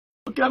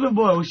Kelvyn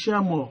boy,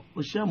 Oshamo,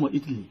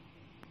 Italy.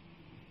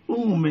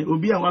 Me,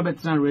 Obi and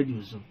Wabetan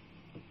radio, so.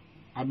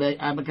 I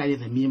bet I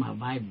say me, my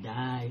vibe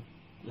die.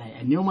 Like,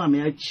 I knew my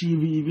may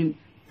achieve even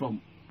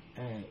from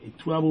a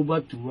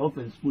 12 to rough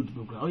and smooth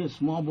program. Oh, a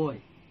small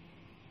boy.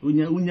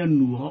 Unya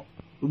knew,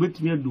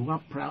 with me do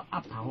up proud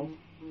up how.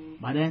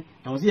 But then,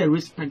 I was here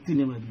respecting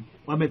him.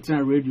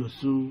 Wabetan radio,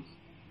 so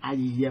I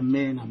hear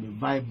men and the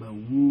vibe,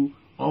 woo,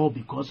 all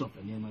because of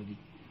the name of it.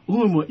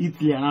 Who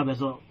Italy and others,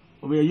 so,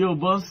 over your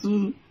boss,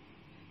 the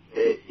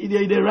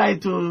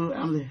right to,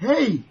 I'm like,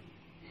 hey,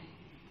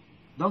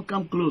 don't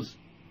come close,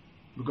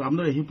 because I'm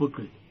not a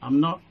hypocrite. I'm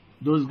not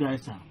those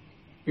guys are.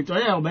 It's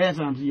all your bias,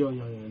 I'm yo.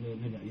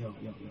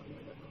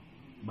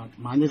 But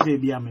man, say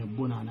be I'm a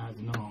bonana.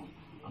 No,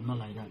 I'm not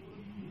like that.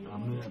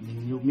 I'm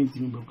not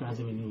meeting because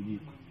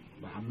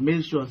but I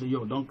make sure say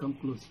yo, don't come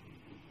close.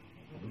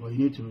 Because you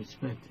need to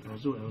respect.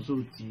 Also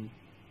with you.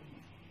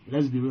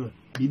 Let's be real.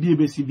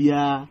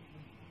 BBABCBR,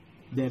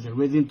 there's a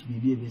reason to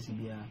be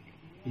BBABCBR.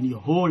 In your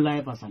whole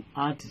life as an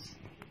artist,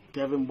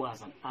 Kelvyn boy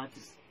as an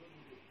artist,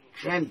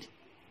 trend.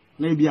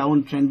 Maybe I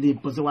won't trendy,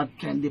 but what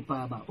trendy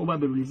power over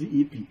the release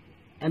EP.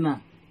 And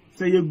I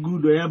say you're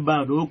good or you're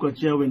bad, or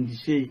you when the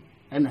shade,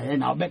 and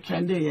I'll bet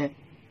trendy. Yeah,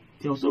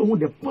 they also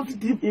want the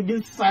positive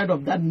even side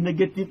of that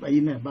negative. I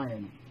never buy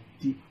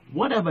any.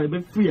 Whatever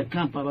you free a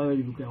camp about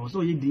it,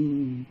 also you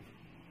didn't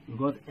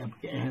because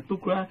to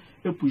cry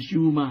a push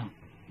you man.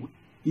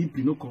 EP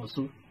no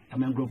also. I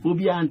mean,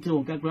 agoraphobia until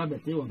on can't grab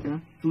it,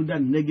 to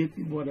that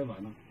negative whatever.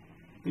 No,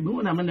 the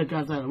woman I'm in the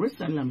car,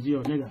 rest and lambs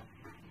your nigga.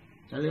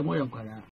 Tell them more.